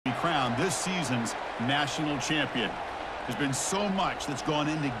on this season's national champion. There's been so much that's gone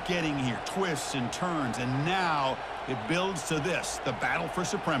into getting here, twists and turns, and now it builds to this, the battle for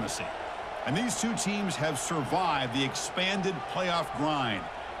supremacy. And these two teams have survived the expanded playoff grind.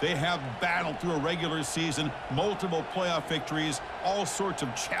 They have battled through a regular season, multiple playoff victories, all sorts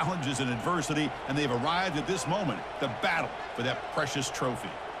of challenges and adversity, and they've arrived at this moment, the battle for that precious trophy.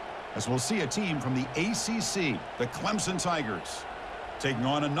 As we'll see a team from the ACC, the Clemson Tigers, taking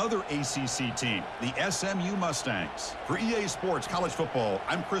on another ACC team, the SMU Mustangs. For EA Sports College Football,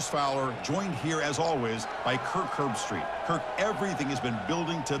 I'm Chris Fowler, joined here as always by Kirk Herbstreit. Kirk, everything has been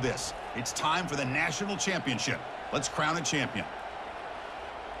building to this. It's time for the national championship. Let's crown a champion.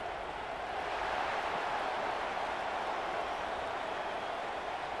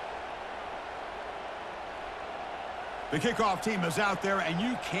 The kickoff team is out there, and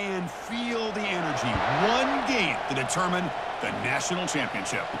you can feel the energy. One game to determine the national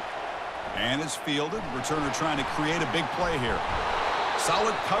championship. And it's fielded. Returner trying to create a big play here.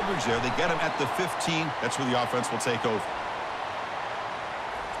 Solid coverage there. They get him at the 15. That's where the offense will take over.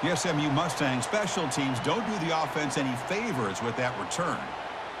 The SMU Mustangs special teams don't do the offense any favors with that return.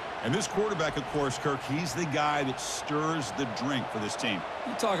 And this quarterback, of course, Kirk, he's the guy that stirs the drink for this team.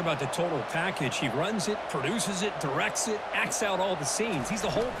 You talk about the total package. He runs it, produces it, directs it, acts out all the scenes. He's the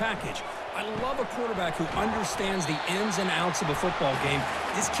whole package. I love a quarterback who understands the ins and outs of a football game.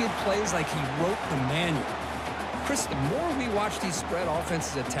 This kid plays like he wrote the manual. Chris, the more we watch these spread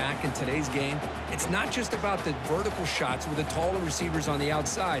offenses attack in today's game, it's not just about the vertical shots with the taller receivers on the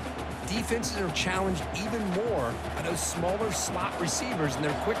outside. Defenses are challenged even more by those smaller slot receivers and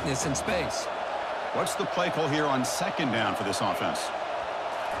their quickness in space. What's the play call here on second down for this offense?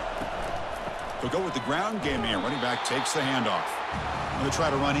 They'll go with the ground game here. Running back takes the handoff. They'll try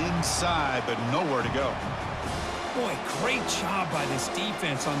to run inside, but nowhere to go. Boy, great job by this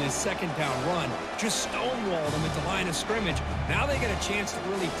defense on this second down run. Just stonewalled them at the line of scrimmage. Now they get a chance to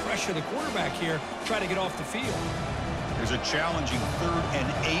really pressure the quarterback here, try to get off the field. There's a challenging 3rd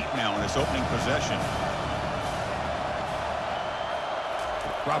and 8 now in this opening possession.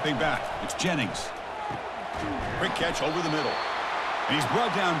 Dropping back, it's Jennings. Quick catch over the middle. And he's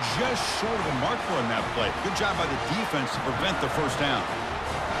brought down just short of the marker on that play. Good job by the defense to prevent the first down.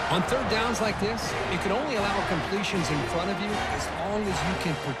 On third downs like this, you can only allow completions in front of you as long as you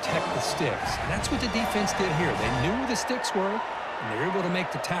can protect the sticks. And that's what the defense did here. They knew where the sticks were, and they were able to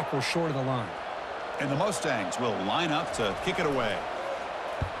make the tackle short of the line. And the Mustangs will line up to kick it away.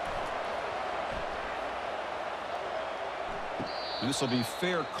 And this will be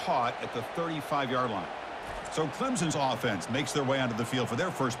fair caught at the 35-yard line. So Clemson's offense makes their way onto the field for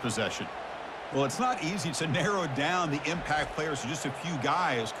their first possession. Well, it's not easy to narrow down the impact players to just a few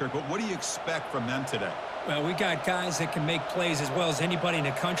guys, Kirk, but what do you expect from them today? Well, we got guys that can make plays as well as anybody in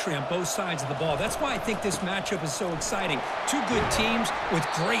the country on both sides of the ball. That's why I think this matchup is so exciting. Two good teams with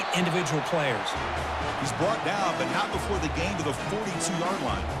great individual players. He's brought down, but not before the gain to the 42-yard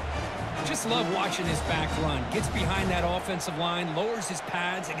line. Just love watching this back run. Gets behind that offensive line, lowers his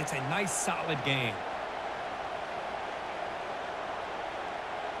pads, and gets a nice, solid gain.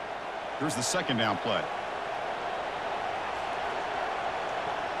 Here's the second down play.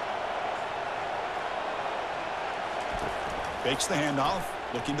 Fakes the handoff,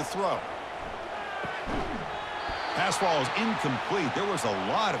 looking to throw. Pass ball is incomplete. There was a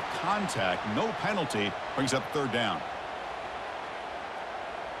lot of contact. No penalty. Brings up third down.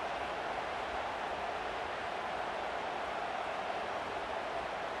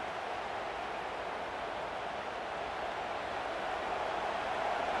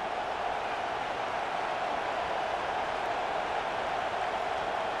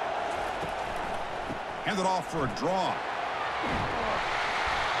 Handed off for a draw.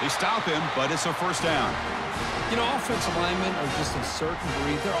 They stop him, but it's a first down. You know, offensive linemen are just a certain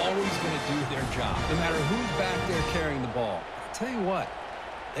breed. They're always going to do their job, no matter who's back there carrying the ball. I'll tell you what,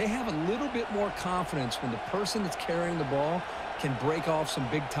 they have a little bit more confidence when the person that's carrying the ball can break off some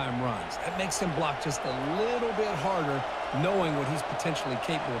big-time runs. That makes them block just a little bit harder, knowing what he's potentially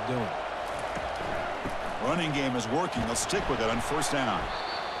capable of doing. Running game is working. They'll stick with it on first down.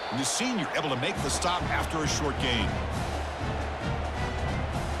 And the senior able to make the stop after a short gain.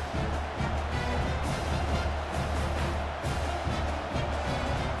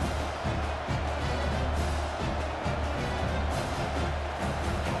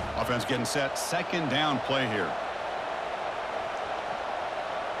 Offense getting set. Second down play here.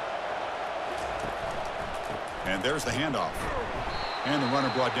 And there's the handoff. And the runner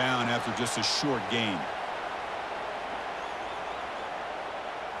brought down after just a short gain.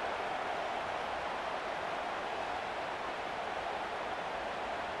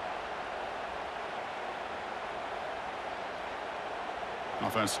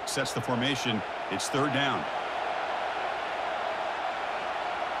 Offense sets the formation. It's third down.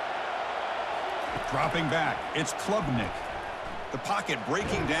 Dropping back. It's Klubnik. The pocket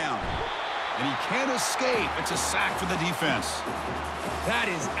breaking down. And he can't escape. It's a sack for the defense. That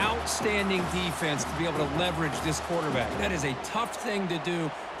is outstanding defense to be able to leverage this quarterback. That is a tough thing to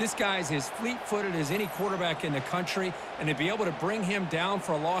do. This guy's as fleet-footed as any quarterback in the country, and to be able to bring him down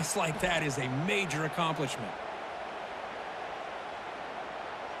for a loss like that is a major accomplishment.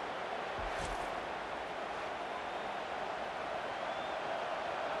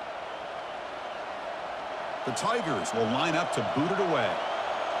 The Tigers will line up to boot it away.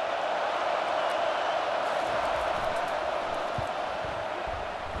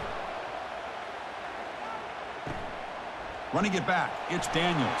 Running it back, it's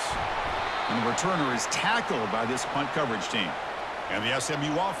Daniels. And the returner is tackled by this punt coverage team. And the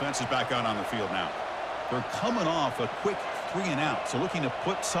SMU offense is back out on the field now. They're coming off a quick 3-and-out, so looking to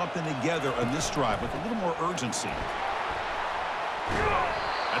put something together on this drive with a little more urgency.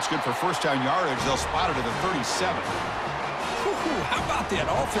 That's good for first-down yardage. They'll spot it at the 37. How about that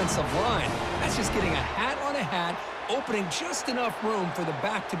offensive line? That's just getting a hat on a hat, opening just enough room for the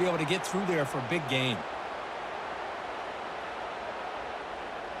back to be able to get through there for a big gain.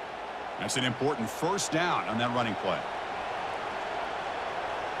 That's an important first down on that running play.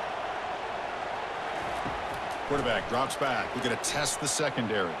 Quarterback drops back. We're going to test the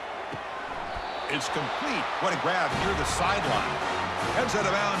secondary. It's complete. What a grab near the sideline. Heads out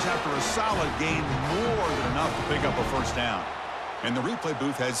of bounds after a solid gain, more than enough to pick up a first down. And the replay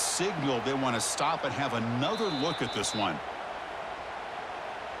booth has signaled they want to stop and have another look at this one.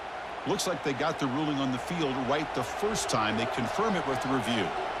 Looks like they got the ruling on the field right the first time. They confirm it with the review.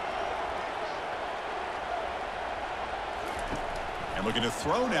 And looking to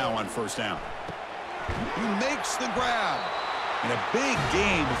throw now on first down. He makes the grab. And a big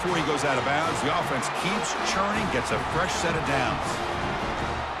gain before he goes out of bounds. The offense keeps churning, gets a fresh set of downs.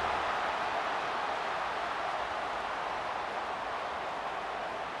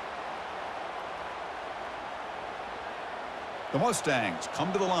 The Mustangs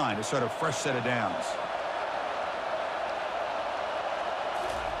come to the line to start a fresh set of downs.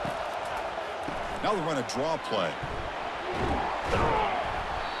 Now they run a draw play.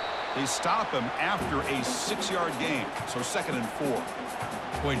 They stop him after a 6-yard gain, so 2nd and 4.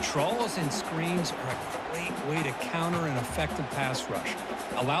 Boy, draws and screens are a great way to counter an effective pass rush.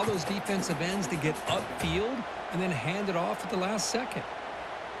 Allow those defensive ends to get upfield and then hand it off at the last second.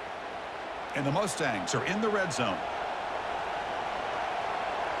 And the Mustangs are in the red zone.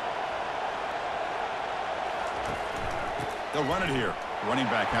 They'll run it here. The running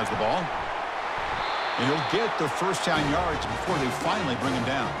back has the ball. And he'll get the first down yards before they finally bring him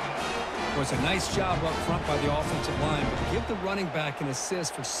down. Well, it's a nice job up front by the offensive line, but give the running back an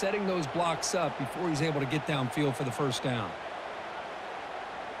assist for setting those blocks up before he's able to get downfield for the first down.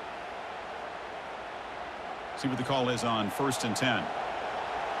 See what the call is on 1st and 10.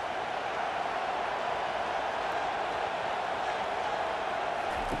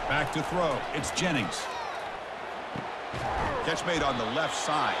 Back to throw. It's Jennings. Catch made on the left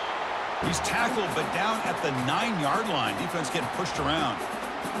side. He's tackled, but down at the 9-yard line. Defense getting pushed around.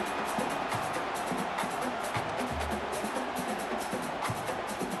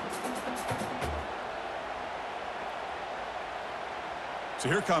 So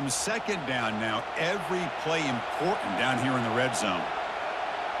here comes 2nd down now. Every play important down here in the red zone.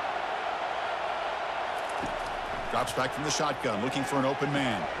 Drops back from the shotgun, looking for an open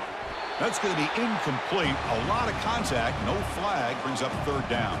man. That's going to be incomplete. A lot of contact. No flag. Brings up 3rd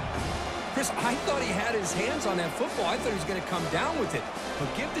down. Chris, I thought he had his hands on that football. I thought he was going to come down with it.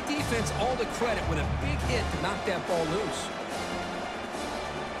 But give the defense all the credit with a big hit to knock that ball loose.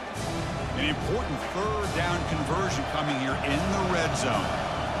 An important 3rd down conversion coming here in the red zone.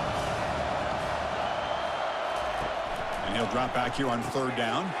 And he'll drop back here on 3rd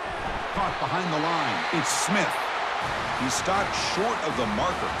down. Caught behind the line. It's Smith. He stopped short of the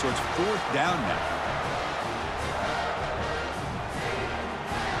marker, so it's 4th down now.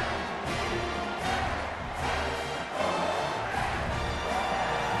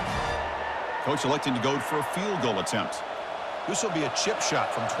 Coach electing to go for a field goal attempt. This will be a chip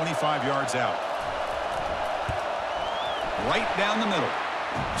shot from 25 yards out. Right down the middle.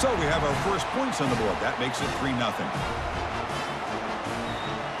 So we have our first points on the board. That makes it 3-0.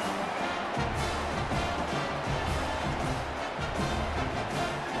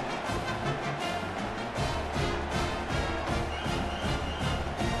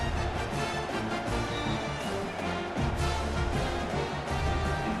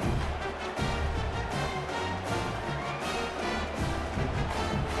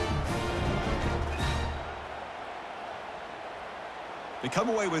 come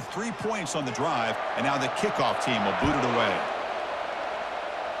away with 3 points on the drive, and now the kickoff team will boot it away.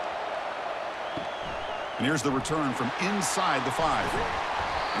 And here's the return from inside the 5.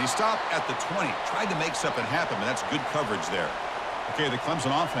 And he stopped at the 20. Tried to make something happen, but that's good coverage there. Okay, the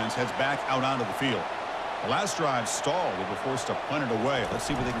Clemson offense heads back out onto the field. The last drive stalled. They were forced to punt it away. Let's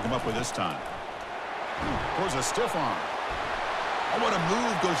see what they can come up with this time. Throws a stiff arm. Oh, what a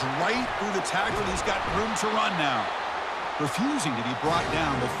move. Goes right through the tackle. He's got room to run now. Refusing to be brought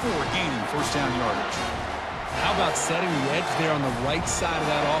down before gaining first down yardage. How about setting the edge there on the right side of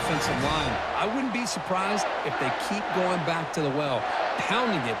that offensive line? I wouldn't be surprised if they keep going back to the well,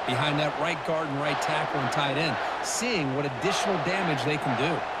 pounding it behind that right guard and right tackle and tight end, seeing what additional damage they can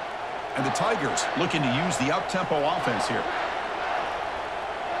do. And the Tigers looking to use the up-tempo offense here.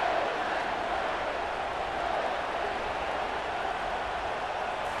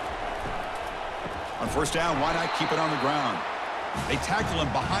 On first down, why not keep it on the ground? They tackle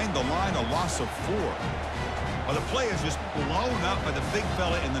him behind the line, a loss of 4. Well, the play is just blown up by the big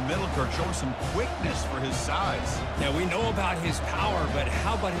fella in the middle. Kirk showing some quickness for his size. Now, we know about his power, but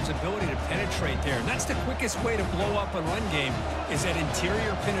how about his ability to penetrate there? And that's the quickest way to blow up a run game, is that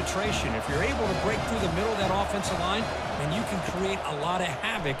interior penetration. If you're able to break through the middle of that offensive line, then you can create a lot of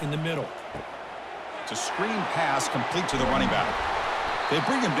havoc in the middle. It's a screen pass complete to the running back. They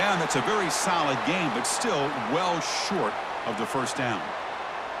bring him down. That's a very solid game, but still well short of the first down.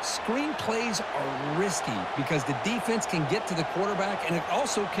 Screen plays are risky because the defense can get to the quarterback, and it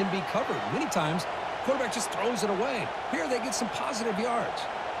also can be covered. Many times, the quarterback just throws it away. Here, they get some positive yards.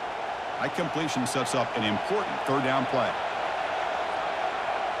 That completion sets up an important third down play.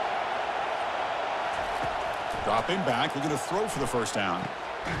 Dropping back, looking to throw for the first down.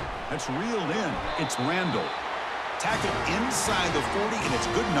 That's reeled in. It's Randall. Tackle inside the 40, and it's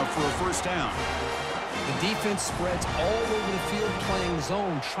good enough for a first down. The defense spreads all over the field playing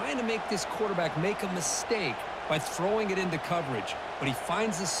zone, trying to make this quarterback make a mistake by throwing it into coverage. But he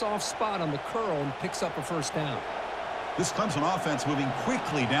finds the soft spot on the curl and picks up a first down. This Clemson offense moving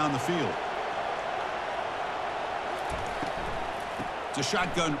quickly down the field. It's a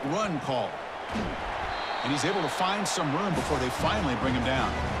shotgun run call. And he's able to find some room before they finally bring him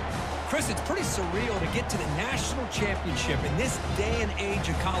down. Chris, it's pretty surreal to get to the national championship in this day and age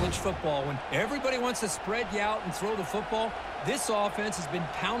of college football when everybody wants to spread you out and throw the football. This offense has been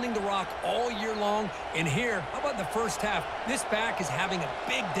pounding the rock all year long. And here, how about the first half? This back is having a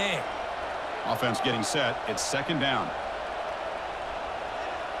big day. Offense getting set. It's second down.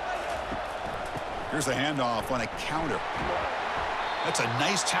 Here's the handoff on a counter. That's a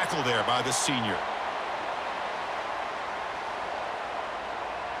nice tackle there by the senior.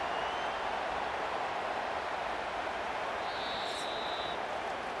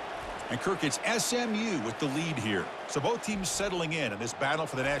 And Kirk, it's SMU with the lead here. So both teams settling in this battle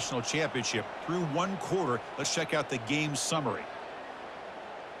for the national championship through one quarter. Let's check out the game summary.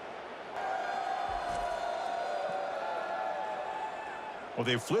 Well,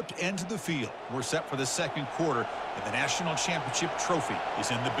 they've flipped into the field. We're set for the second quarter, and the national championship trophy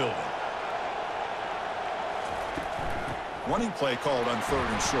is in the building. Running play called on third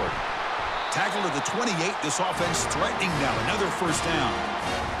and short. Tackle to the 28. This offense threatening now. Another first down.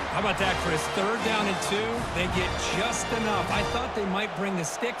 How about that, Chris? Third down and 2. They get just enough. I thought they might bring the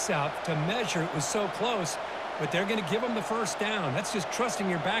sticks out to measure. It was so close, but they're going to give them the first down. That's just trusting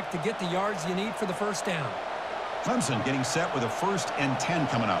your back to get the yards you need for the first down. Clemson getting set with a 1st and 10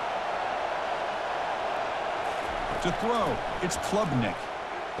 coming up. To throw, it's Klubnik.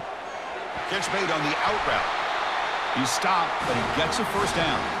 Catch made on the out route. He stopped, but he gets a first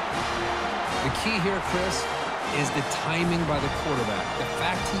down. The key here, Chris, is the timing by the quarterback. The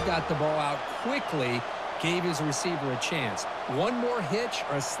fact he got the ball out quickly gave his receiver a chance. One more hitch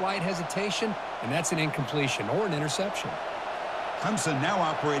or a slight hesitation, and that's an incompletion or an interception. Clemson now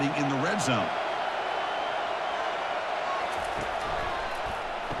operating in the red zone.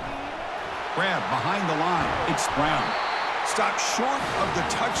 Grab behind the line. It's Brown. Stopped short of the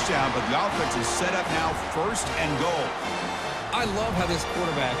touchdown, but the offense is set up now 1st and goal. I love how this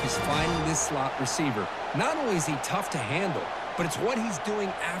quarterback is finding this slot receiver. Not only is he tough to handle, but it's what he's doing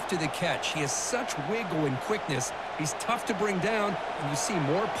after the catch. He has such wiggle and quickness. He's tough to bring down, and you see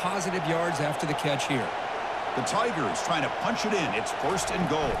more positive yards after the catch here. The Tigers trying to punch it in. It's 1st and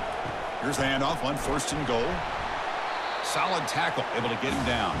goal. Here's the handoff on 1st and goal. Solid tackle, able to get him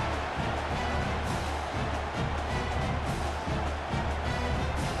down.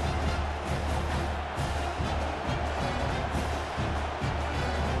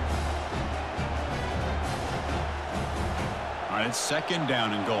 It's 2nd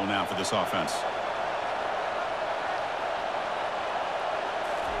down and goal now for this offense.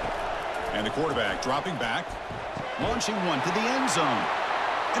 And the quarterback dropping back, launching one to the end zone.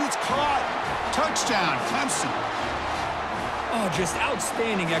 And it's caught. Touchdown, Clemson. Oh, just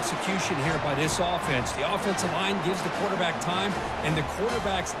outstanding execution here by this offense. The offensive line gives the quarterback time, and the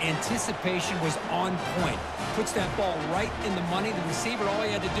quarterback's anticipation was on point. Puts that ball right in the money. The receiver, all he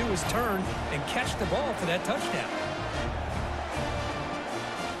had to do was turn and catch the ball for that touchdown.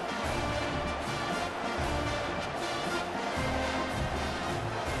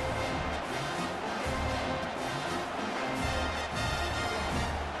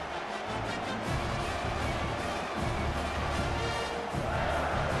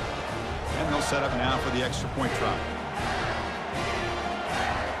 Set up now for the extra point try.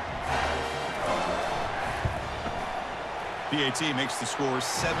 PAT makes the score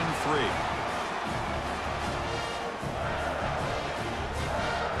 7-3.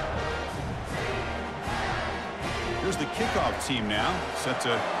 Here's the kickoff team now, set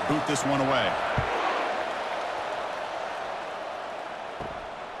to boot this one away.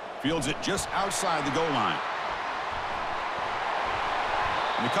 Fields it just outside the goal line.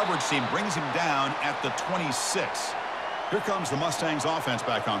 The coverage team brings him down at the 26. Here comes the Mustangs offense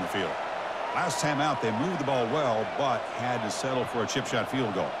back on the field. Last time out, they moved the ball well, but had to settle for a chip shot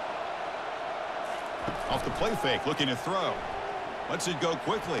field goal. Off the play fake, looking to throw. Lets it go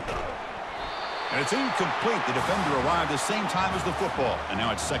quickly. And it's incomplete. The defender arrived the same time as the football, and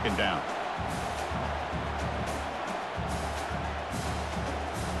now it's second down.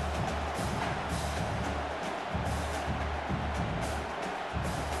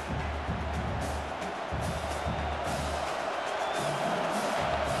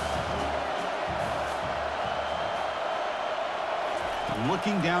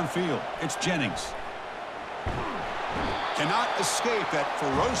 Looking downfield, it's Jennings. Cannot escape that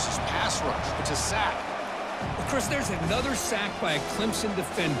ferocious pass rush. It's a sack. Well, Chris, there's another sack by a Clemson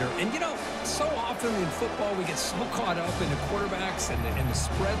defender. And, you know, so often in football we get so caught up in the quarterbacks and the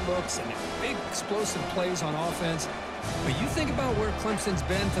spread looks and the big explosive plays on offense. But you think about where Clemson's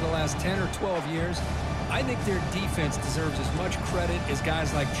been for the last 10 or 12 years, I think their defense deserves as much credit as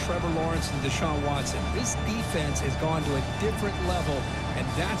guys like Trevor Lawrence and Deshaun Watson. This defense has gone to a different level, and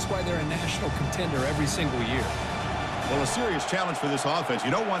that's why they're a national contender every single year. Well, a serious challenge for this offense.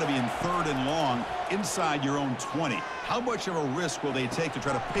 You don't want to be in 3rd and long inside your own 20. How much of a risk will they take to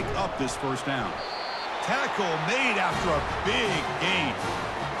try to pick up this first down? Tackle made after a big gain.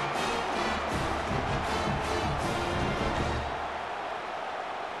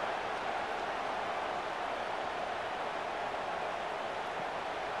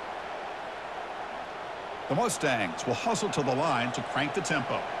 The Mustangs will hustle to the line to crank the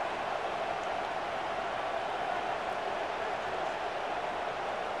tempo.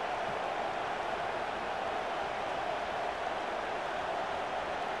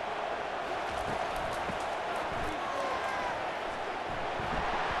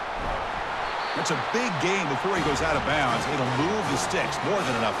 That's a big gain before he goes out of bounds. It'll move the Stix, more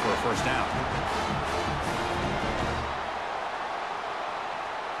than enough for a first down.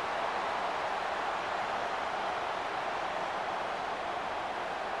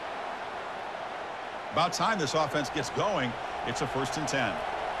 About time this offense gets going. It's a 1st and 10.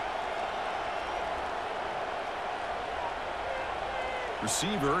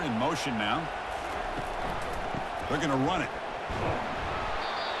 Receiver in motion now. They're going to run it.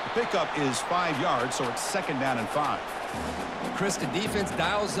 The pickup is 5 yards, so it's 2nd down and 5. Chris, the defense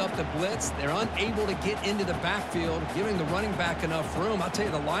dials up the blitz. They're unable to get into the backfield, giving the running back enough room. I'll tell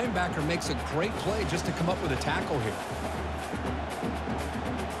you, the linebacker makes a great play just to come up with a tackle here.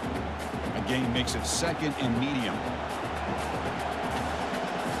 Gain makes it 2nd and medium.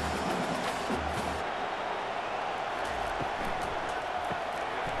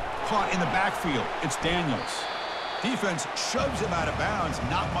 Caught in the backfield. It's Daniels. Defense shoves him out of bounds.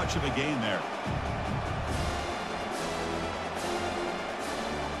 Not much of a gain there.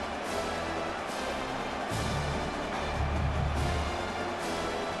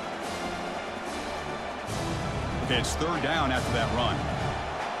 Okay, it's 3rd down after that run.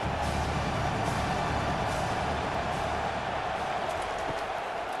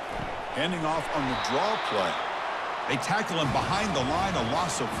 Handing off on the draw play. They tackle him behind the line, a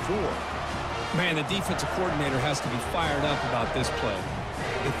loss of 4. Man, the defensive coordinator has to be fired up about this play.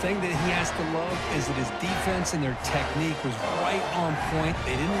 The thing that he has to love is that his defense and their technique was right on point.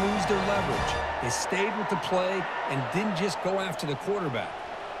 They didn't lose their leverage. They stayed with the play and didn't just go after the quarterback.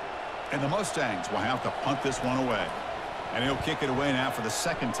 And the Mustangs will have to punt this one away. And he'll kick it away now for the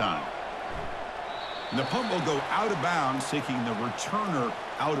 2nd time. And the punt will go out of bounds, taking the returner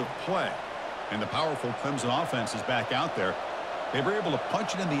out of play. And the powerful Clemson offense is back out there. They were able to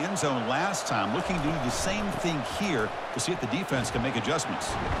punch it in the end zone last time, looking to do the same thing here to see if the defense can make adjustments.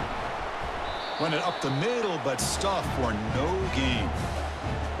 Run it up the middle, but stuff for no gain.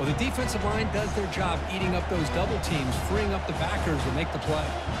 Well, the defensive line does their job eating up those double teams, freeing up the backers to make the play.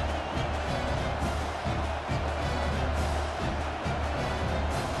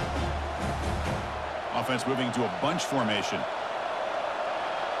 Offense moving to a bunch formation.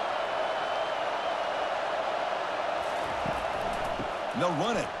 And they'll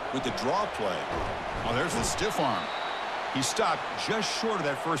run it with the draw play. Oh, there's the stiff arm. He stopped just short of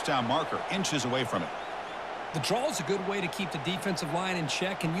that first down marker, inches away from it. The draw is a good way to keep the defensive line in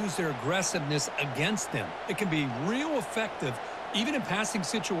check and use their aggressiveness against them. It can be real effective, even in passing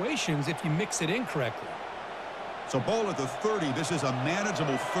situations, if you mix it in correctly. So ball at the 30. This is a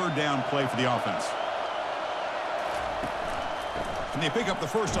manageable third down play for the offense. And they pick up the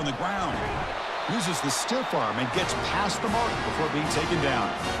first on the ground. Uses the stiff arm and gets past the mark before being taken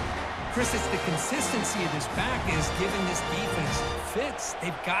down. Chris, it's the consistency of this back is giving this defense fits.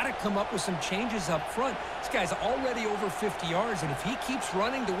 They've got to come up with some changes up front. This guy's already over 50 yards, and if he keeps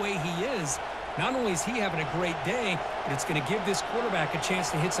running the way he is, not only is he having a great day, but it's going to give this quarterback a chance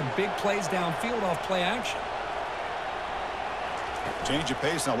to hit some big plays downfield off play action. Change of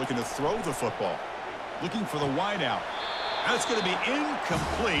pace now, looking to throw the football. Looking for the wide out. That's going to be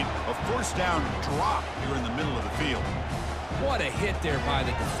incomplete. A first down drop here in the middle of the field. What a hit there by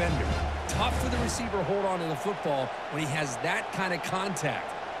the defender. Tough for the receiver to hold on to the football when he has that kind of contact.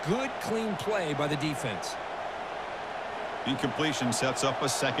 Good, clean play by the defense. Incompletion sets up a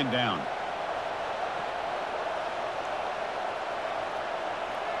second down.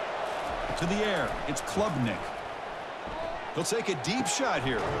 To the air, it's Klubnik. He'll take a deep shot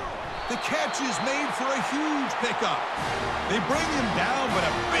here. The catch is made for a huge pickup. They bring him down, but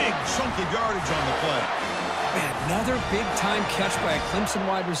a big chunk of yardage on the play. Man, another big-time catch by a Clemson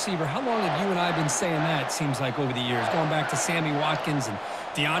wide receiver. How long have you and I been saying that, it seems like, over the years? Going back to Sammy Watkins and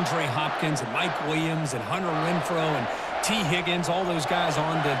DeAndre Hopkins and Mike Williams and Hunter Renfrow and T. Higgins, all those guys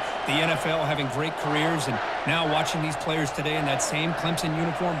on the NFL having great careers, and now watching these players today in that same Clemson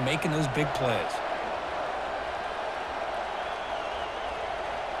uniform making those big plays.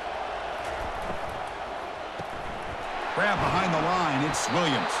 Grab behind the line, it's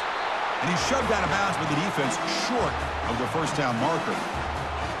Williams. And he's shoved out of bounds with the defense short of the first down marker.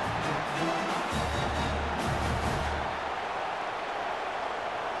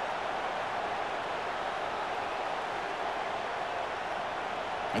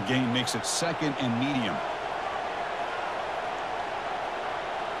 A gain makes it second and medium.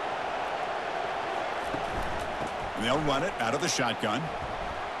 And they'll run it out of the shotgun.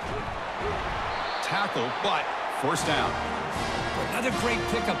 Tackle, but first down. Another great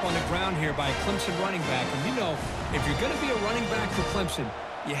pickup on the ground here by a Clemson running back. And you know, if you're going to be a running back for Clemson,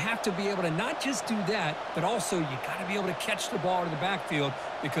 you have to be able to not just do that, but also you got to be able to catch the ball to the backfield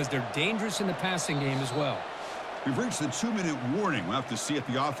because they're dangerous in the passing game as well. We've reached the 2-minute warning. We'll have to see if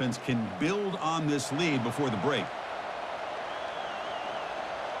the offense can build on this lead before the break.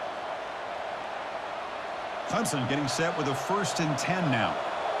 Clemson getting set with a 1st and 10 now.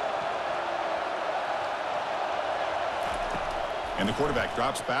 And the quarterback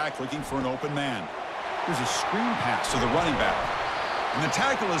drops back looking for an open man. There's a screen pass to the running back. And the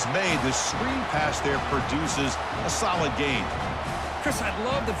tackle is made. The screen pass there produces a solid gain. Chris, I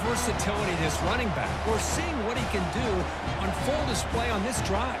love the versatility of this running back. We're seeing what he can do on full display on this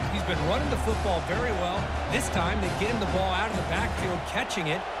drive. He's been running the football very well. This time they get him the ball out of the backfield, catching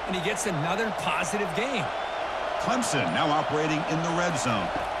it, and he gets another positive gain. Clemson now operating in the red zone.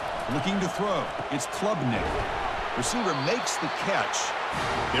 Looking to throw. It's Klubnik. Receiver makes the catch.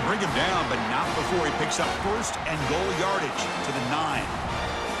 They bring him down, but not before he picks up 1st and goal yardage to the 9.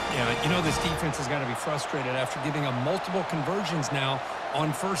 Yeah, you know this defense has got to be frustrated after giving them multiple conversions now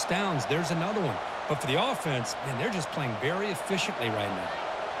on first downs. There's another one. But for the offense, man, they're just playing very efficiently right now.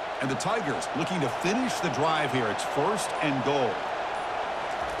 And the Tigers looking to finish the drive here. It's 1st and goal.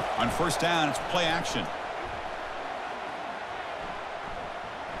 On first down, it's play action.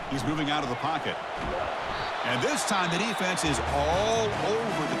 He's moving out of the pocket. And this time the defense is all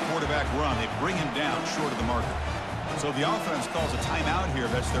over the quarterback run. They bring him down short of the marker. So the offense calls a timeout here.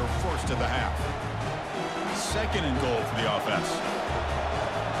 That's their 1st of the half. 2nd and goal for the offense.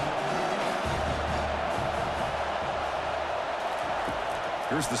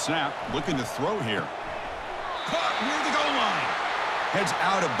 Here's the snap. Looking to throw here. Caught near the goal line. Heads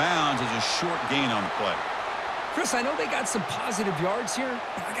out of bounds as a short gain on the play. Chris, I know they got some positive yards here,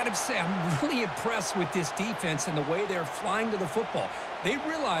 but I got to say I'm really impressed with this defense and the way they're flying to the football. They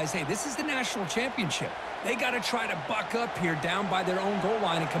realize, hey, this is the national championship. They got to try to buck up here down by their own goal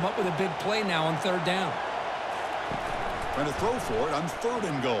line and come up with a big play now on third down. Trying to throw for it on third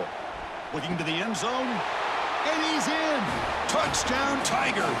and goal. Looking to the end zone, and he's in. Touchdown,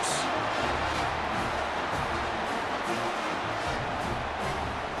 Tigers.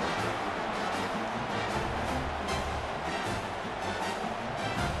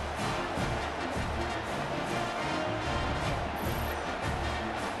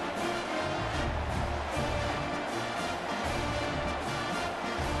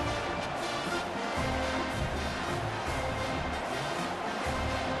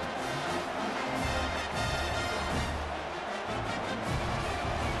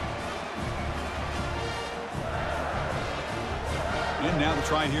 And now the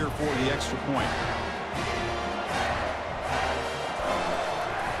try here for the extra point.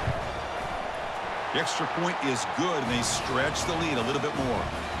 The extra point is good, and they stretch the lead a little bit more.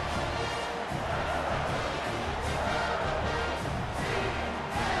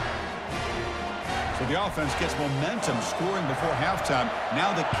 So the offense gets momentum scoring before halftime.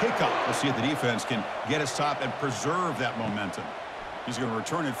 Now the kickoff. We'll see if the defense can get a stop and preserve that momentum. He's going to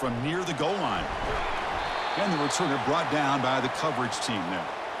return it from near the goal line. And the returner brought down by the coverage team there.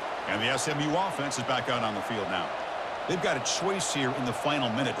 And the SMU offense is back out on the field now. They've got a choice here in the final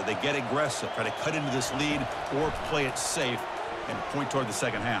minute. Do they get aggressive, try to cut into this lead, or play it safe and point toward the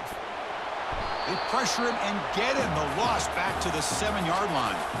second half? They pressure him and get him. The loss back to the 7-yard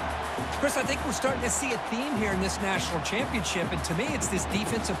line. Chris, I think we're starting to see a theme here in this national championship, and to me, it's this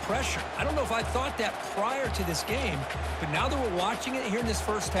defensive pressure. I don't know if I thought that prior to this game, but now that we're watching it here in this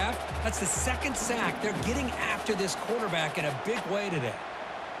first half, that's the second sack. They're getting after this quarterback in a big way today.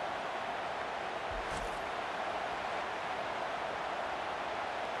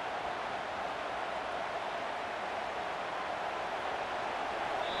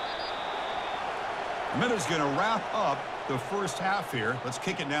 A minute's going to wrap up the first half here. Let's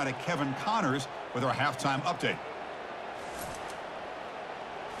kick it now to Kevin Connors with our halftime update.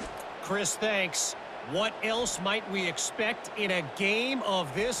 Chris, thanks. What else might we expect in a game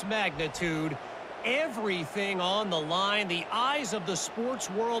of this magnitude? Everything on the line, the eyes of the sports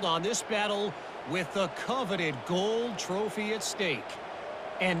world on this battle with the coveted gold trophy at stake.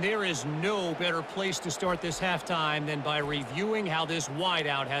 And there is no better place to start this halftime than by reviewing how this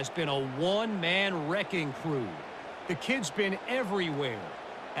wideout has been a one-man wrecking crew. The kid's been everywhere,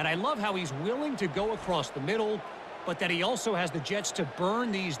 and I love how he's willing to go across the middle, but that he also has the jets to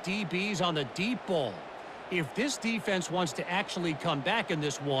burn these DBs on the deep ball. If this defense wants to actually come back in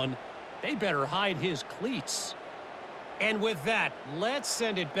this one, they better hide his cleats. And with that, let's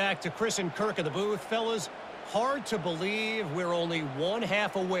send it back to Chris and Kirk in the booth. Fellas, hard to believe we're only one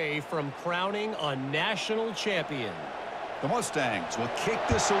half away from crowning a national champion. The Mustangs will kick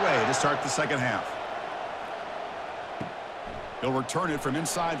this away to start the second half. He'll return it from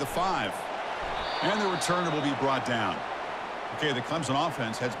inside the 5. And the returner will be brought down. Okay, the Clemson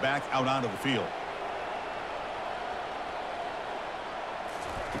offense heads back out onto the field.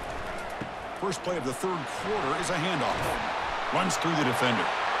 First play of the third quarter is a handoff. Runs through the defender.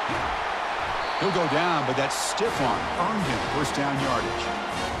 He'll go down, but that stiff arm earned him first down yardage.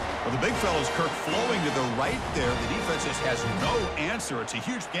 Well, the big fellow's Kirk flowing to the right there. The defense just has no answer. It's a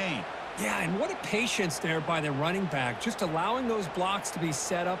huge gain. Yeah, and what a patience there by the running back, just allowing those blocks to be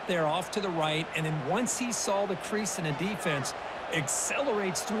set up there off to the right, and then once he saw the crease in the defense,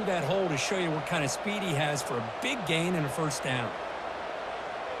 accelerates through that hole to show you what kind of speed he has for a big gain and a first down.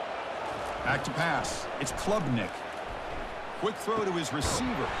 Back to pass. It's Klubnik. Quick throw to his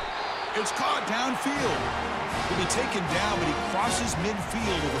receiver. It's caught downfield. He'll be taken down, but he crosses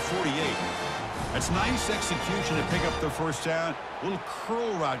midfield to the 48. That's nice execution to pick up the first down. A little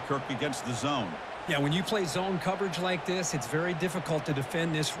curl route, Kirk, against the zone. Yeah, when you play zone coverage like this, it's very difficult to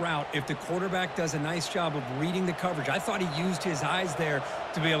defend this route if the quarterback does a nice job of reading the coverage. I thought he used his eyes there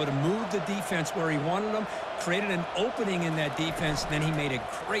to be able to move the defense where he wanted them, created an opening in that defense, and then he made a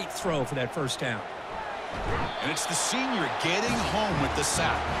great throw for that first down. And it's the senior getting home with the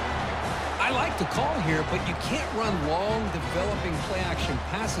sack. I like the call here, but you can't run long, developing play-action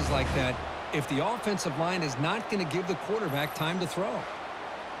passes like that if the offensive line is not going to give the quarterback time to throw.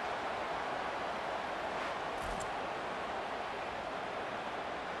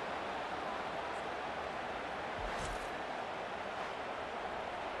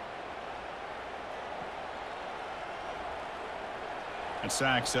 And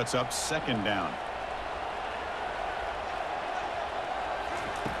sack sets up second down.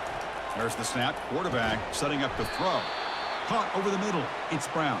 There's the snap. Quarterback setting up to throw. Caught over the middle. It's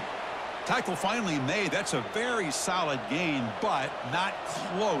Brown. Tackle finally made. That's a very solid gain, but not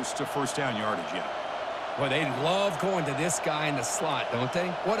close to first down yardage yet. Well, they love going to this guy in the slot, don't they?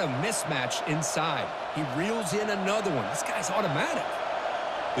 What a mismatch inside. He reels in another one. This guy's automatic.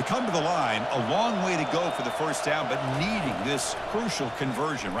 They come to the line. A long way to go for the first down, but needing this crucial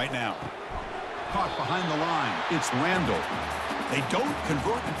conversion right now. Caught behind the line. It's Randall. They don't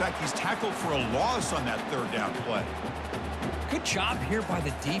convert. In fact, he's tackled for a loss on that third down play. Good job here by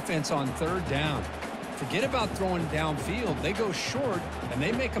the defense on third down. Forget about throwing downfield. They go short, and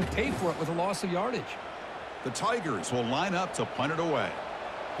they make them pay for it with a loss of yardage. The Tigers will line up to punt it away.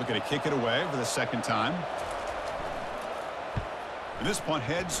 Looking to kick it away for the second time. And this punt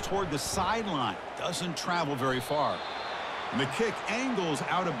heads toward the sideline. Doesn't travel very far. And the kick angles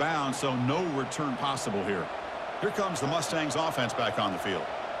out of bounds, so no return possible here. Here comes the Mustangs offense back on the field.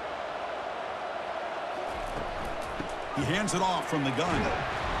 He hands it off from the gun.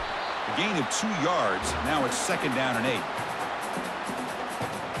 A gain of 2 yards. Now it's second down and 8.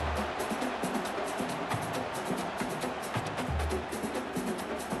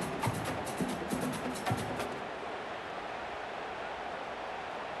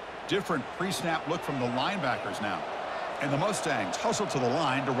 Different pre-snap look from the linebackers now. And the Mustangs hustle to the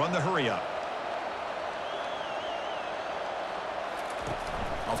line to run the hurry-up.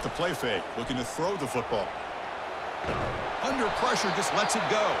 Off the play fake, looking to throw the football. Under pressure, just lets it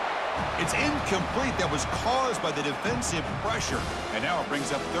go. It's incomplete. That was caused by the defensive pressure. And now it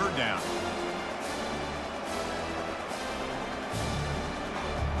brings up third down.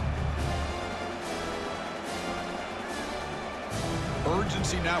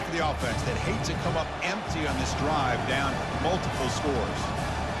 Urgency now for the offense that hates to come up empty on this drive, down multiple scores.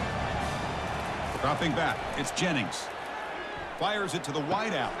 Dropping back, it's Jennings. Fires it to the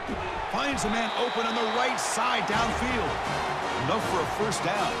wideout. Finds a man open on the right side downfield. Enough for a first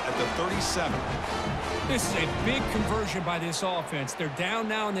down at the 37. This is a big conversion by this offense. They're down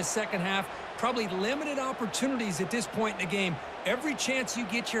now in the second half. Probably limited opportunities at this point in the game. Every chance you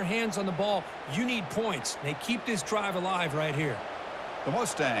get your hands on the ball, you need points. They keep this drive alive right here. The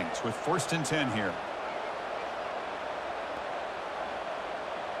Mustangs with first and 10 here.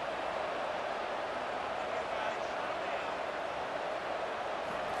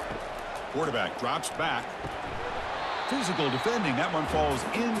 Quarterback drops back. Physical defending. That one falls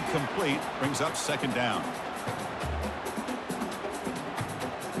incomplete. Brings up second down.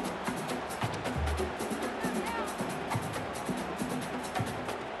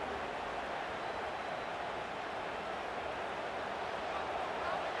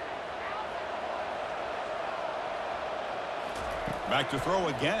 Back to throw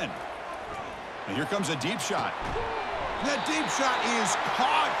again. And here comes a deep shot. And that deep shot is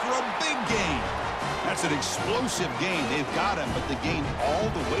caught for a big gain. That's an explosive gain. They've got him, but the gain all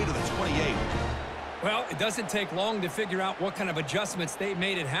the way to the 28. Well, it doesn't take long to figure out what kind of adjustments they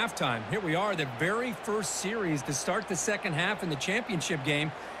made at halftime. Here we are, the very first series to start the second half in the championship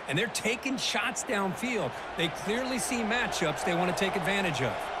game, and they're taking shots downfield. They clearly see matchups they want to take advantage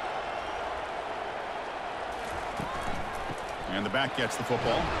of. And the back gets the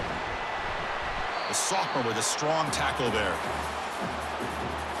football. The sophomore with a strong tackle there.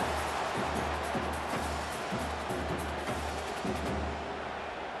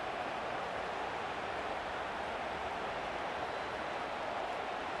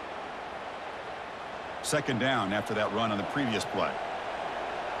 Second down after that run on the previous play.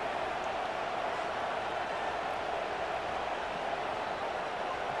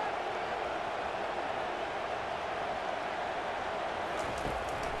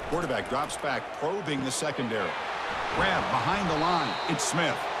 Quarterback drops back, probing the secondary. Grab behind the line. It's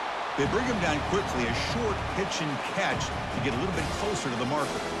Smith. They bring him down quickly. A short pitch and catch to get a little bit closer to the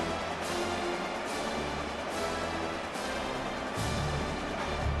marker.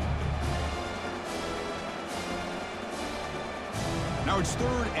 Now it's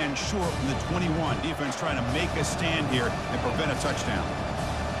third and short from the 21. Defense trying to make a stand here and prevent a touchdown.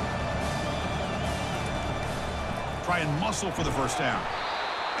 Try and muscle for the first down.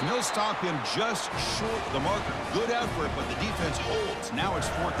 And they'll stop him just short of the marker. Good effort, but the defense holds. Now it's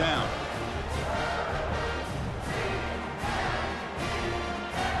fourth down.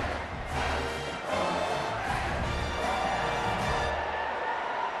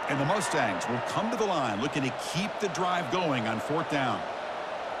 And the Mustangs will come to the line looking to keep the drive going on fourth down.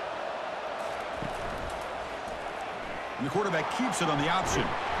 And the quarterback keeps it on the option.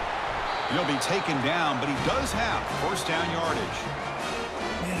 And he'll be taken down, but he does have first down yardage.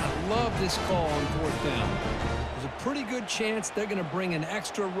 Man, I love this call on fourth down. There's a pretty good chance they're going to bring an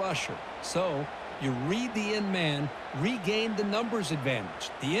extra rusher. So you read the end man, regained the numbers advantage.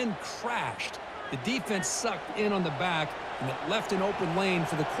 The end crashed. The defense sucked in on the back, and it left an open lane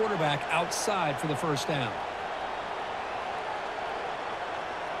for the quarterback outside for the first down.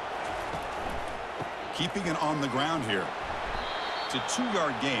 Keeping it on the ground here. It's a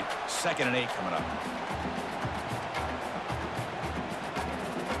 2-yard gain. 2nd and 8 coming up.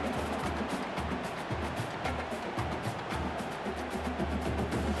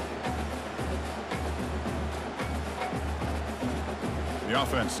 The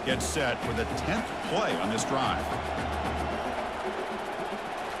offense gets set for the 10th play on this drive.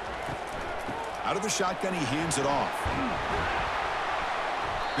 Out of the shotgun, he hands it off.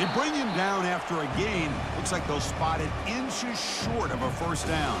 They bring him down after a gain. Looks like they'll spot it inches short of a first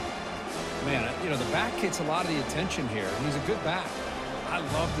down. Man, you know, the back gets a lot of the attention here, and he's a good back. I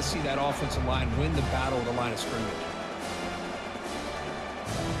love to see that offensive line win the battle at the line of scrimmage.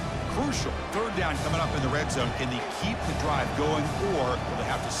 Crucial 3rd down coming up in the red zone. Can they keep the drive going, or will they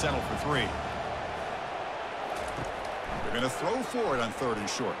have to settle for 3? They're going to throw for it on 3rd and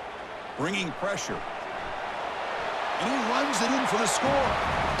short. Bringing pressure. And he runs it in for the score.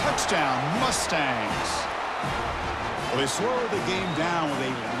 Touchdown, Mustangs. Well, they slow the game down with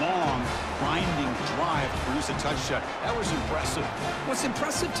a long, grinding drive to produce a touchdown. That was impressive. What's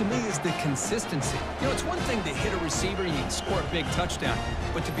impressive to me is the consistency. You know, it's one thing to hit a receiver and you can score a big touchdown,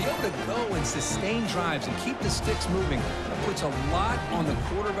 but to be able to go and sustain drives and keep the sticks moving, that puts a lot on the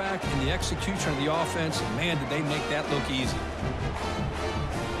quarterback and the execution of the offense. And man, did they make that look easy.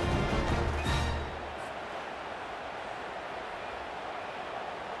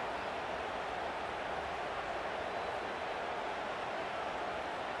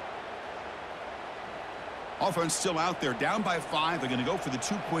 Offense still out there, down by 5. They're going to go for the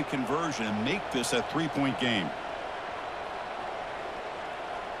 2-point conversion and make this a 3-point game.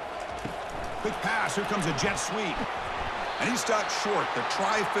 Quick pass. Here comes a jet sweep. And he stopped short. The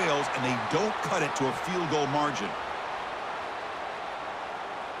try fails, and they don't cut it to a field goal margin.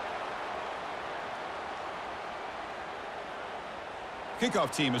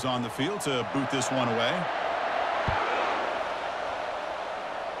 Kickoff team is on the field to boot this one away.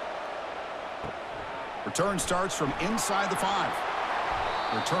 Return starts from inside the 5.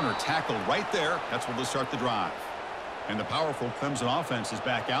 Returner tackled right there. That's where they'll start the drive. And the powerful Clemson offense is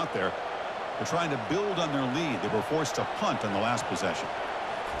back out there. They're trying to build on their lead. They were forced to punt on the last possession.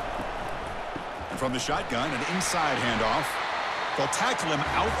 And from the shotgun, an inside handoff. They'll tackle him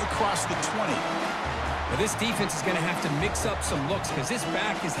out across the 20. Well, this defense is going to have to mix up some looks because this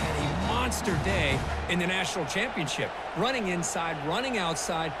back has had a monster day in the national championship. Running inside, running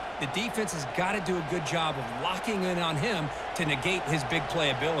outside. The defense has got to do a good job of locking in on him to negate his big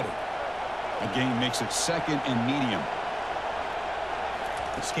play ability. The game makes it 2nd and medium.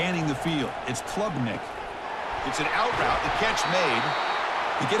 Scanning the field. It's Klubnik. It's an out route. The catch made.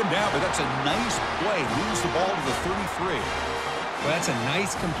 They get him down, but that's a nice play. Moves the ball to the 33. Well, that's a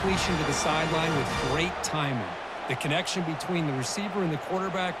nice completion to the sideline with great timing. The connection between the receiver and the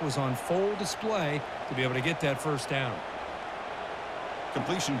quarterback was on full display to be able to get that first down.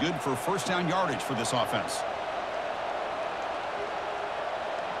 Completion good for first down yardage for this offense.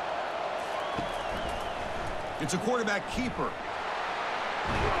 It's a quarterback keeper.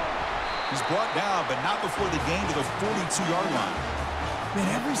 He's brought down, but not before the gain to the 42-yard line. Man,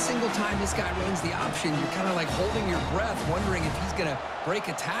 every single time this guy runs the option, you're kind of like holding your breath, wondering if he's going to break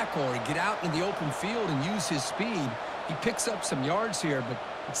a tackle or get out into the open field and use his speed. He picks up some yards here, but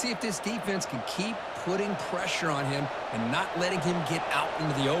let's see if this defense can keep putting pressure on him and not letting him get out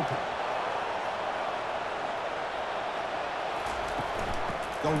into the open.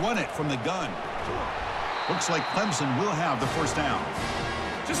 They'll run it from the gun. Looks like Clemson will have the first down.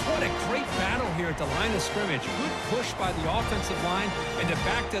 Just what a great battle here at the line of scrimmage. Good push by the offensive line, and the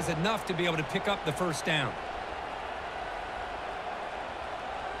back does enough to be able to pick up the first down.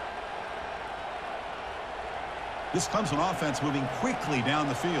 This Clemson offense moving quickly down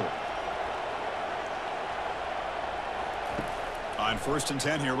the field. On 1st and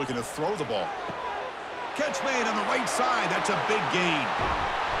 10 here, looking to throw the ball. Catch made on the right side. That's a big gain.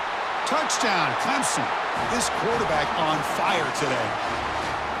 Touchdown, Clemson. This quarterback on fire today.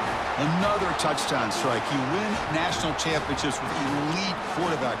 Another touchdown strike. You win national championships with elite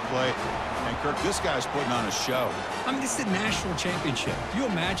quarterback play. And, Kirk, this guy's putting on a show. I mean, this is a national championship. You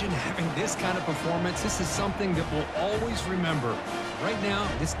imagine having this kind of performance? This is something that we'll always remember. Right now,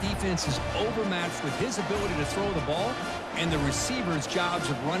 this defense is overmatched with his ability to throw the ball and the receivers' jobs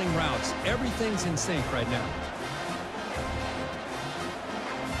of running routes. Everything's in sync right now.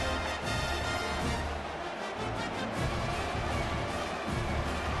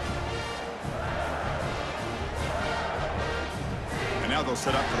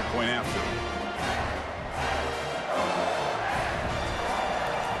 a point after.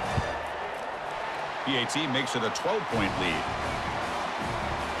 PAT makes it a 12-point lead.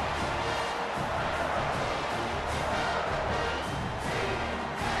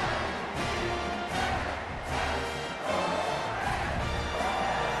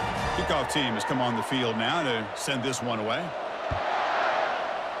 Kickoff team has come on the field now to send this one away.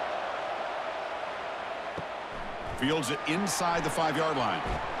 Fields it inside the 5-yard line.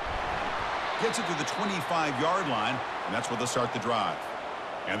 Gets it to the 25-yard line, and that's where they'll start the drive.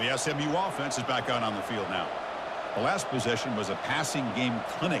 And the SMU offense is back out on the field now. The last possession was a passing game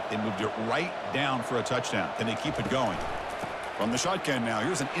clinic. They moved it right down for a touchdown. Can they keep it going? From the shotgun now,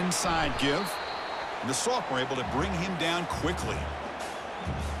 here's an inside give. And the sophomore able to bring him down quickly.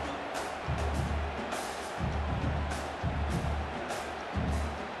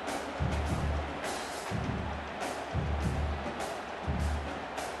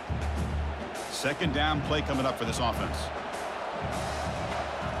 Second down play coming up for this offense.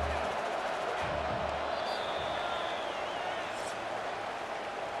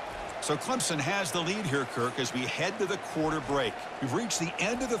 So Clemson has the lead here, Kirk, as we head to the quarter break. We've reached the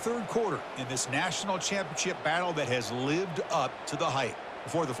end of the third quarter in this national championship battle that has lived up to the hype.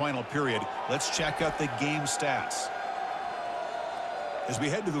 Before the final period, let's check out the game stats. As we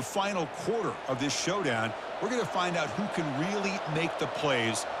head to the final quarter of this showdown, we're going to find out who can really make the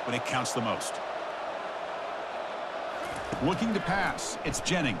plays when it counts the most. Looking to pass, it's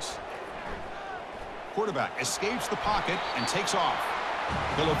Jennings. Quarterback escapes the pocket and takes off.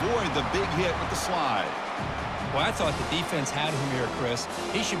 He'll avoid the big hit with the slide. Well, I thought the defense had him here, Chris.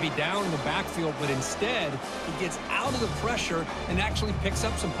 He should be down in the backfield, but instead, he gets out of the pressure and actually picks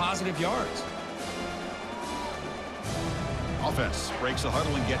up some positive yards. Offense breaks the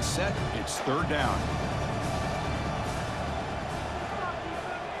huddle and gets set. It's third down.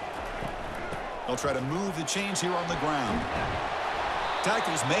 They'll try to move the chains here on the ground.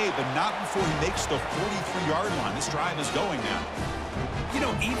 Tackles made, but not before he makes the 43-yard line. This drive is going now. You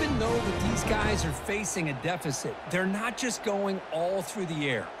know, even though that these guys are facing a deficit, they're not just going all through the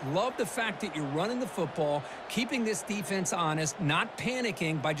air. Love the fact that you're running the football, keeping this defense honest, not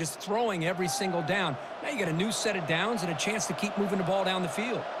panicking by just throwing every single down. Now you got a new set of downs and a chance to keep moving the ball down the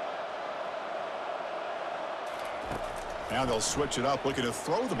field. Now they'll switch it up, looking to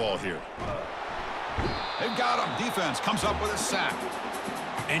throw the ball here. They've got him. Defense comes up with a sack.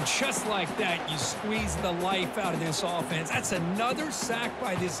 And just like that, you squeeze the life out of this offense. That's another sack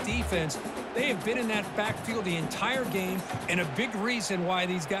by this defense. They have been in that backfield the entire game, and a big reason why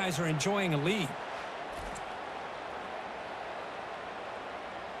these guys are enjoying a lead.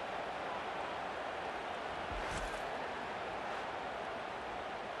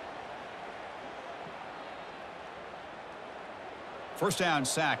 First down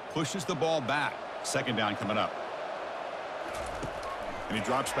sack pushes the ball back. Second down coming up. And he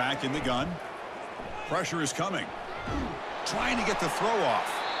drops back in the gun. Pressure is coming. Trying to get the throw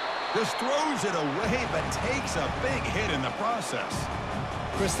off. Just throws it away, but takes a big hit in the process.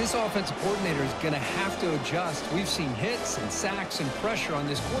 Chris, this offensive coordinator is going to have to adjust. We've seen hits and sacks and pressure on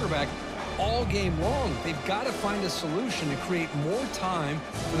this quarterback all game long. They've got to find a solution to create more time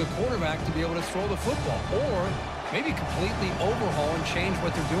for the quarterback to be able to throw the football, or maybe completely overhaul and change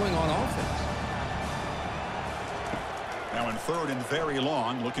what they're doing on offense. Now in third and very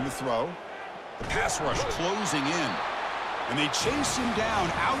long, looking to throw. The pass rush closing in. And they chase him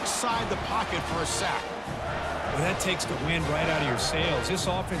down outside the pocket for a sack. Well, that takes the wind right out of your sails. This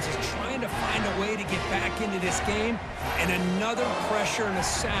offense is trying to find a way to get back into this game, and another pressure and a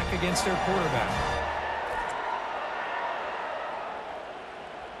sack against their quarterback.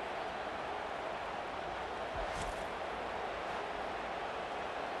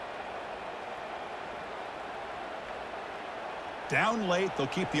 Down late, they'll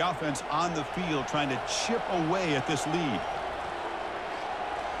keep the offense on the field trying to chip away at this lead.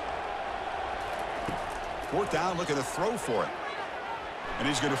 Fourth down, looking to throw for it. And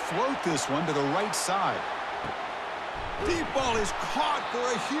he's going to float this one to the right side. Deep ball is caught for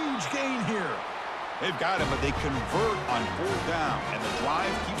a huge gain here. They've got him, but they convert on fourth down, and the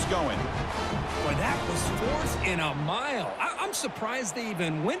drive keeps going. Well, that was fourth and a mile. I'm surprised they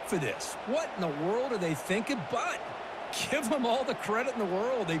even went for this. What in the world are they thinking? But give them all the credit in the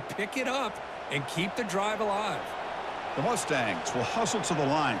world. They pick it up and keep the drive alive. The Mustangs will hustle to the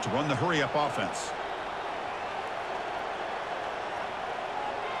line to run the hurry-up offense.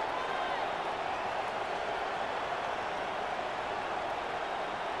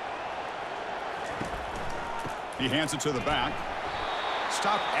 He hands it to the back.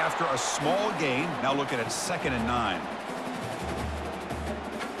 Stopped after a small gain. Now looking at 2nd and 9.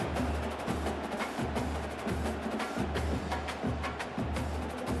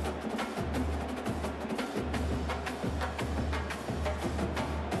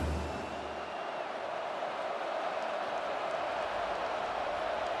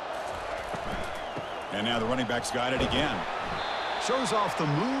 And now the running back's got it again. Shows off the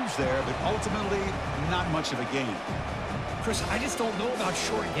moves there, but ultimately not much of a gain. Chris, I just don't know about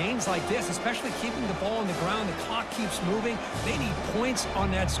short gains like this, especially keeping the ball on the ground. The clock keeps moving. They need points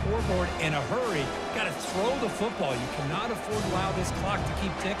on that scoreboard in a hurry. Got to throw the football. You cannot afford to allow this clock to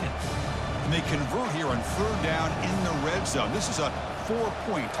keep ticking. And they convert here on 3rd down in the red zone. This is a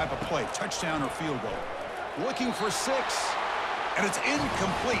 4-point type of play, touchdown or field goal. Looking for 6, and it's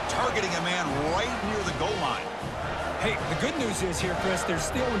incomplete, targeting a man right near the goal line. Hey, the good news is here, Chris, they're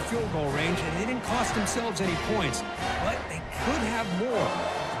still in field goal range, and they didn't cost themselves any points, but they could have more.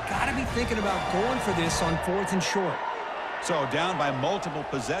 Got to be thinking about going for this on 4th and short. So down by multiple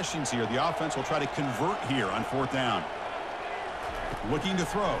possessions here. The offense will try to convert here on 4th down. Looking to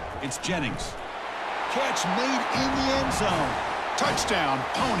throw. It's Jennings. Catch made in the end zone. Touchdown,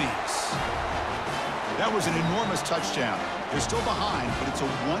 Ponies. That was an enormous touchdown. They're still behind, but it's a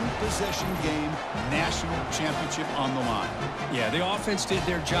one-possession game, national championship on the line. Yeah, the offense did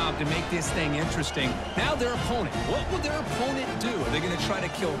their job to make this thing interesting. Now their opponent. What will their opponent do? Are they going to try to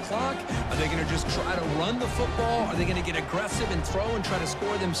kill clock? Are they going to just try to run the football? Are they going to get aggressive and throw and try to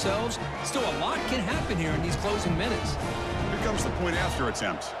score themselves? Still, a lot can happen here in these closing minutes. Here comes the point after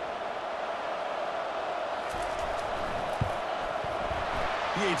attempt.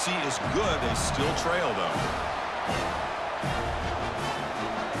 PHC is good. They still trail, though.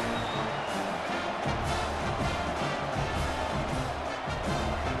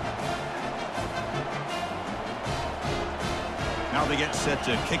 Now they get set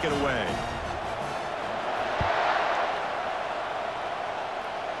to kick it away.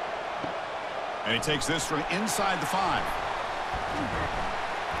 And he takes this from inside the 5.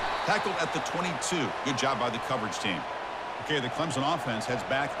 Tackled at the 22. Good job by the coverage team. Okay, the Clemson offense heads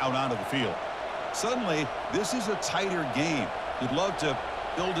back out onto the field. Suddenly, this is a tighter game. You'd love to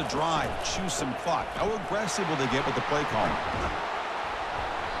build a drive, choose some clock. How aggressive will they get with the play call?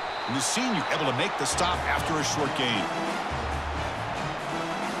 And the senior able to make the stop after a short gain.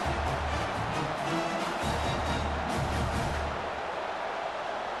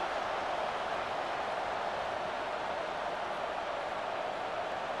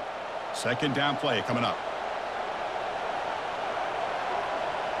 Second down play coming up.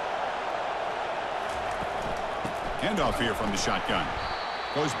 Handoff here from the shotgun.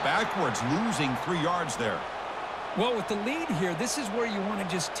 Goes backwards, losing 3 yards there. Well, with the lead here, this is where you want to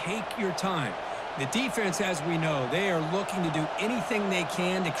just take your time. The defense, as we know, they are looking to do anything they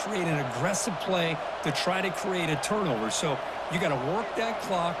can to create an aggressive play to try to create a turnover. So you got to work that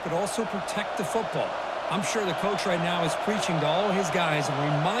clock, but also protect the football. I'm sure the coach right now is preaching to all his guys and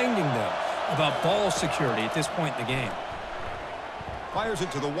reminding them about ball security at this point in the game. Fires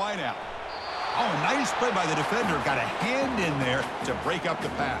it to the wideout. Oh, nice play by the defender. Got a hand in there to break up the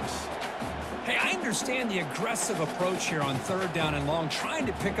pass. Hey, I understand the aggressive approach here on 3rd down and long, trying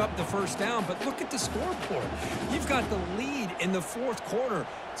to pick up the 1st down, but look at the scoreboard. You've got the lead in the 4th quarter.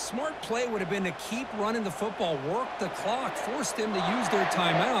 Smart play would have been to keep running the football, work the clock, force them to use their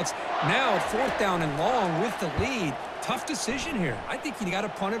timeouts. Now at 4th down and long with the lead, tough decision here. I think you got to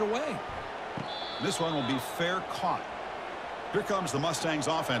punt it away. This one will be fair caught. Here comes the Mustangs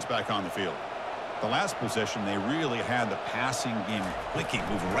offense back on the field. The last possession, they really had the passing game clicking,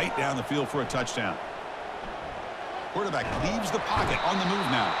 moving right down the field for a touchdown. Quarterback leaves the pocket on the move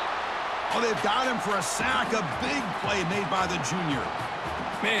now. Oh, they've got him for a sack. A big play made by the junior.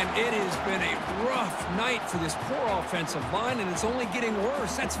 Man, it has been a rough night for this poor offensive line, and it's only getting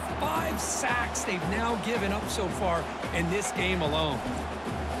worse. That's 5 sacks they've now given up so far in this game alone.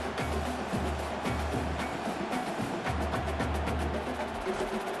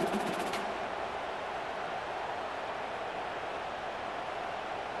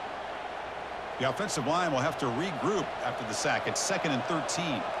 The offensive line will have to regroup after the sack. It's 2nd and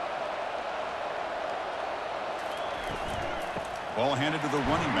 13. Ball handed to the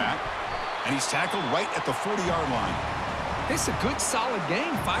running back, and he's tackled right at the 40-yard line. It's a good, solid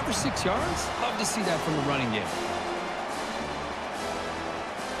game, 5 or 6 yards. Love to see that from the running game.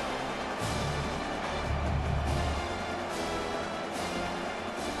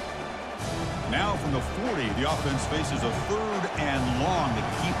 Now from the 40, the offense faces a 3rd and long to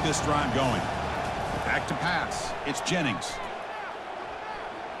keep this drive going. Back to pass. It's Jennings.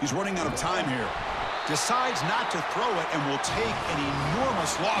 He's running out of time here. Decides not to throw it and will take an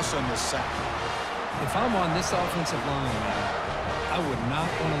enormous loss on this sack. If I'm on this offensive line, I would not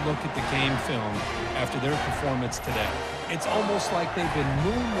want to look at the game film after their performance today. It's almost like they've been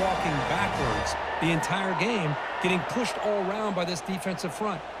moonwalking backwards the entire game, getting pushed all around by this defensive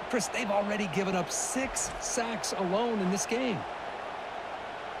front. Chris, they've already given up 6 sacks alone in this game.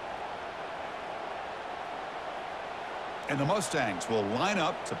 And the Mustangs will line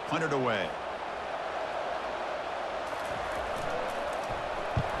up to punt it away.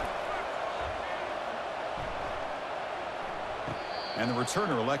 And the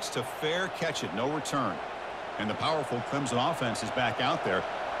returner elects to fair catch it, no return. And the powerful Clemson offense is back out there.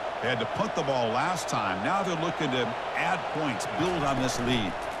 They had to punt the ball last time. Now they're looking to add points, build on this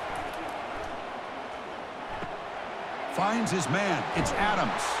lead. Finds his man. It's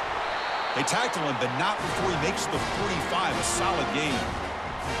Adams. They tackle him, but not before he makes the 45. A solid gain.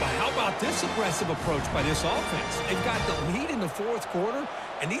 But how about this aggressive approach by this offense? They've got the lead in the fourth quarter,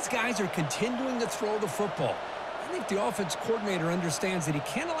 and these guys are continuing to throw the football. I think the offense coordinator understands that he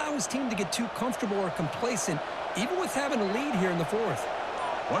can't allow his team to get too comfortable or complacent, even with having a lead here in the fourth.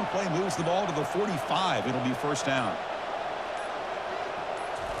 One play moves the ball to the 45. It'll be first down.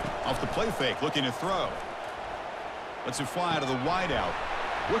 Off the play fake, looking to throw. Lets it fly to the wideout.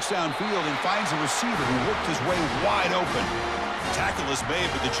 Looks downfield and finds a receiver who worked his way wide open. Tackle is made,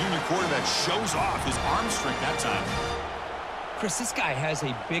 but the junior quarterback shows off his arm strength that time. Chris, this guy has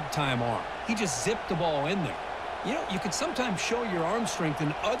a big-time arm. He just zipped the ball in there. You know, you can sometimes show your arm strength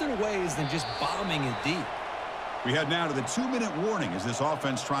in other ways than just bombing it deep. We head now to the 2-minute warning as this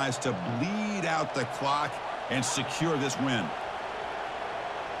offense tries to bleed out the clock and secure this win.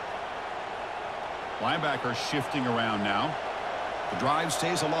 Linebacker shifting around now. The drive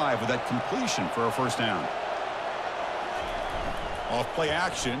stays alive with that completion for a first down. Off play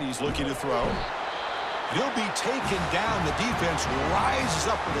action, he's looking to throw. He'll be taken down. The defense rises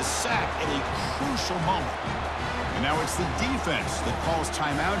up with a sack at a crucial moment. And now it's the defense that calls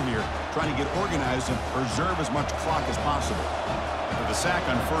timeout here, trying to get organized and preserve as much clock as possible. With the sack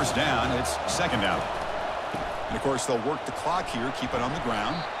on first down, it's second down. And, of course, they'll work the clock here, keep it on the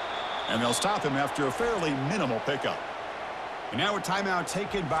ground. And they'll stop him after a fairly minimal pickup. And now a timeout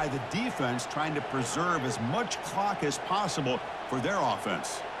taken by the defense, trying to preserve as much clock as possible for their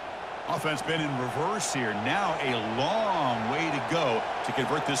offense. Offense been in reverse here. Now a long way to go to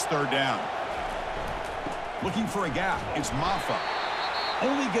convert this third down. Looking for a gap. It's Maffa.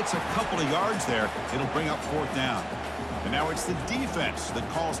 Only gets a couple of yards there. It'll bring up fourth down. And now it's the defense that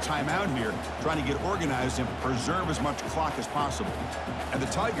calls timeout here, trying to get organized and preserve as much clock as possible. And the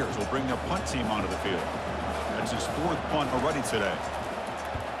Tigers will bring their punt team onto the field. That's his fourth punt already today.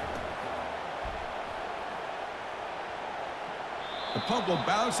 The punt will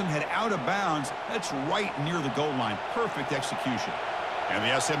bounce and head out of bounds. That's right near the goal line. Perfect execution. And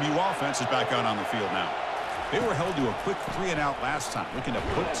the SMU offense is back out on the field now. They were held to a quick 3-and-out last time, looking to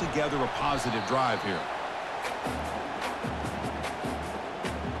put together a positive drive here.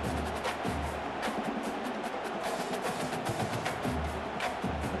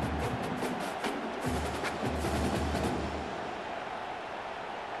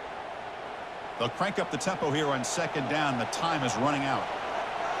 They'll crank up the tempo here on second down. The time is running out.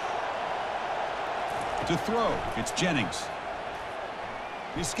 To throw, it's Jennings.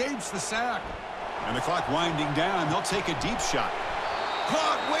 He escapes the sack. And the clock winding down. They'll take a deep shot.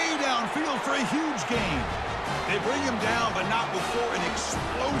 Caught way downfield for a huge gain. They bring him down, but not before an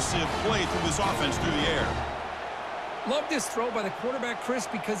explosive play through this offense through the air. Love this throw by the quarterback, Chris,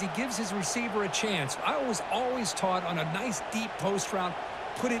 because he gives his receiver a chance. I was always taught on a nice deep post route,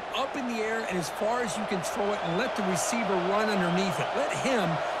 put it up in the air and as far as you can throw it and let the receiver run underneath it. Let him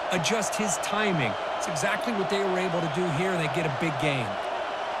adjust his timing. It's exactly what they were able to do here, and they get a big gain.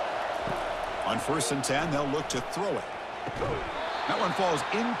 On 1st and 10, they'll look to throw it. That one falls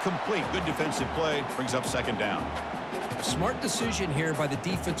incomplete. Good defensive play. Brings up second down. A smart decision here by the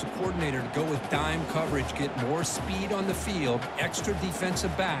defensive coordinator to go with dime coverage, get more speed on the field, extra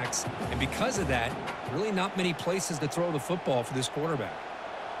defensive backs, and because of that, really not many places to throw the football for this quarterback.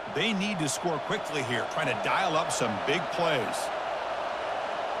 They need to score quickly here, trying to dial up some big plays.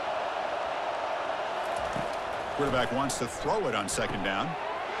 Quarterback wants to throw it on second down.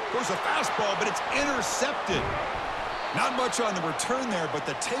 There's a fastball, but it's intercepted. Not much on the return there, but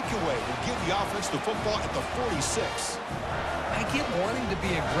the takeaway will give the offense the football at the 46. I get wanting to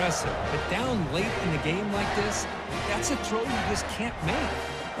be aggressive, but down late in the game like this, that's a throw you just can't make.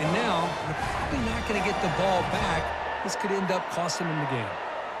 And now, you're probably not going to get the ball back. This could end up costing them the game.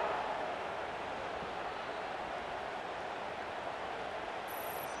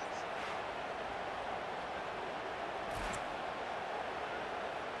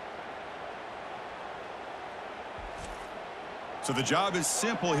 So the job is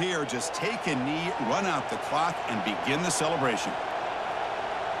simple here. Just take a knee, run out the clock, and begin the celebration.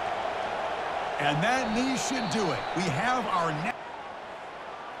 And that knee should do it. We have our